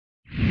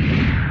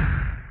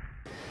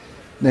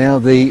Now,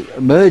 the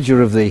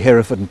merger of the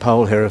Hereford and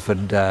Pole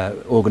Hereford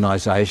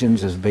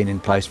organisations has been in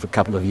place for a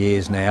couple of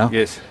years now.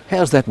 Yes.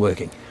 How's that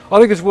working? I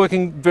think it's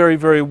working very,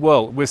 very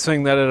well. We're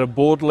seeing that at a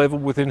board level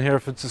within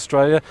Herefords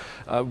Australia.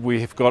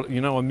 We have got,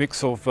 a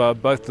mix of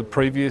both the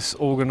previous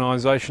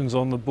organisations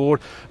on the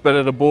board, but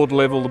at a board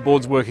level, the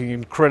board's working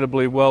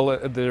incredibly well.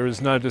 There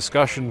is no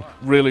discussion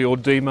really or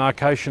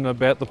demarcation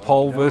about the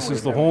pole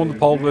versus the horn,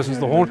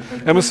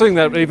 and we're seeing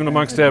that even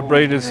amongst our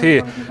breeders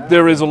here.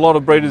 There is a lot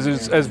of breeders,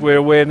 as we're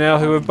aware now,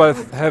 who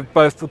have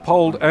both the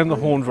pole and the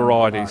horn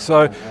variety.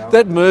 So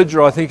that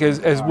merger, I think,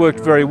 has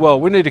worked very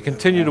well. We need to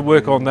continue to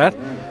work on that.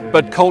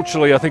 But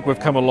culturally, I think we've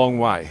come a long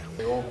way.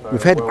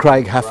 We've had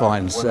Craig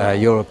Huffines,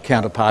 your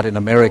counterpart in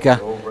America,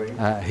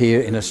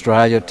 here in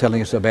Australia,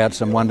 telling us about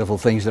some wonderful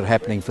things that are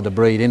happening for the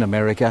breed in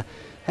America.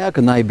 How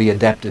can they be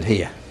adapted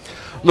here?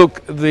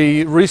 Look,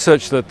 the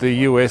research that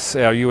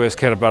our US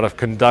counterpart have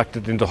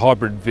conducted into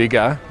hybrid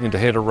vigour, into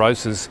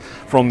heterosis,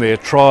 from their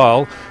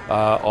trial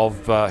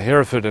of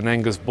Hereford and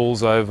Angus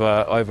bulls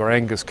over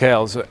Angus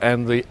cows,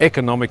 and the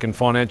economic and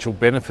financial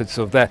benefits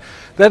of that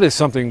is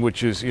something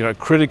which is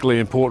critically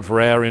important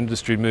for our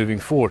industry moving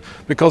forward,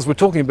 because we're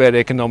talking about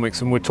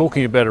economics and we're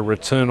talking about a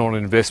return on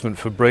investment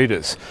for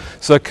breeders.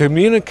 So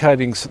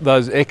communicating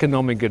those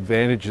economic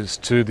advantages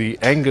to the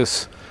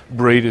Angus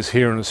breeders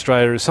here in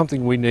Australia is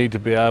something we need to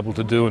be able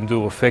to do and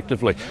do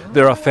effectively.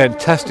 There are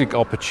fantastic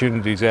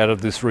opportunities out of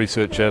this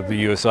research out of the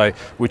USA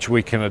which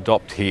we can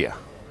adopt here.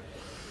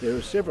 There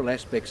are several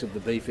aspects of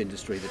the beef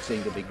industry that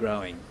seem to be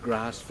growing: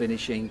 grass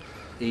finishing,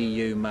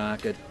 EU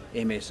market,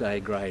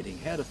 MSA grading.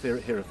 How do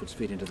Herefords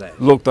fit into that?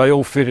 Look, they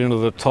all fit into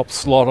the top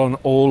slot on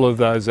all of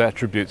those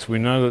attributes. We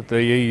know that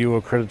the EU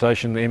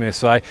accreditation, the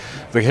MSA,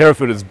 the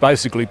Hereford is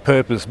basically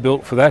purpose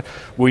built for that.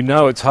 We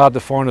know it's hard to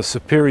find a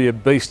superior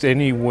beast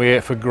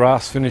anywhere for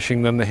grass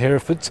finishing than the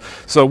Herefords.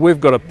 So we've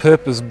got a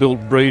purpose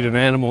built breed and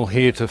animal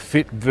here to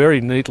fit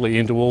very neatly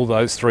into all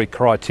those three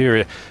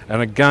criteria.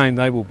 And again,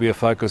 they will be a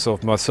focus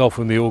of myself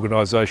and the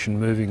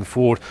organisation moving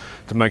forward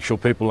to make sure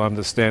people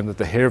understand that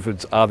the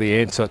Herefords are the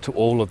answer to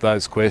all of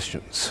those questions.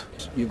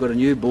 You've got a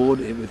new board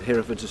with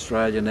Herefords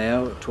Australia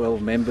now,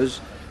 12 members.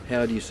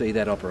 How do you see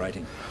that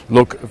operating?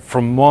 Look,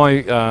 from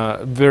my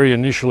very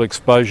initial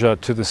exposure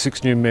to the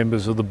 6 new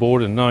members of the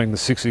board and knowing the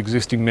 6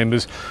 existing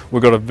members,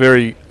 we've got a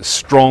very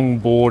strong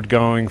board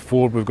going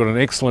forward. We've got an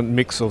excellent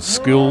mix of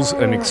skills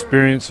and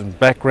experience and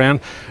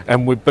background,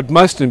 but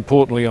most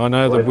importantly, I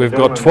know that we've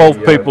got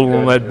 12 people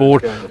on that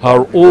board who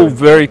are all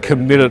very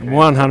committed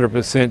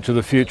 100% to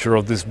the future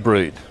of this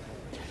breed.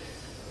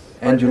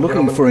 And you're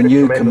looking for a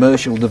new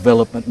commercial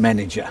development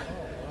manager.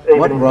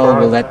 What role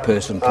will that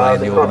person play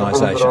in the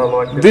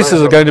organisation? This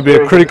is going to be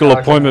a critical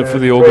appointment for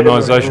the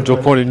organisation, to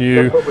appoint a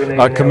new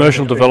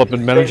commercial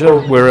development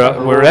manager.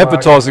 We're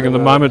advertising at the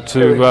moment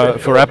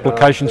for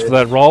applications for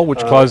that role, which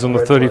close on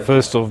the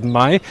 31st of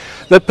May.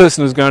 That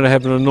person is going to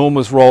have an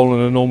enormous role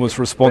and enormous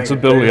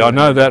responsibility. I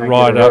know that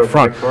right up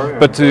front.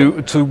 But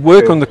to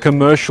work on the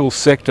commercial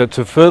sector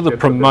to further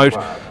promote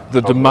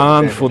the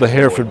demand for the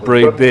Hereford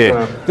breed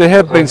there. There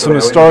have been some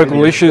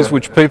historical issues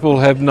which people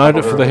have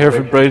noted for the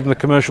Hereford breed in the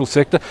commercial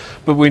sector,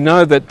 but we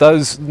know that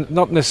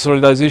not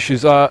necessarily those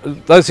issues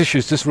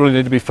just really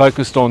need to be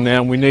focused on now,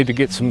 and we need to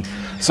get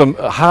some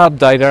hard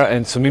data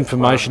and some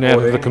information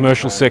out of the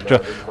commercial sector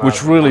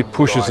which really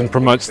pushes and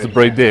promotes the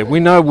breed there.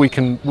 We know we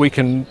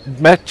can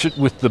match it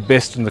with the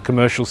best in the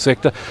commercial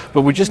sector,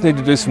 but we just need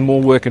to do some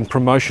more work in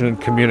promotion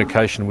and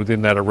communication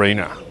within that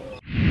arena.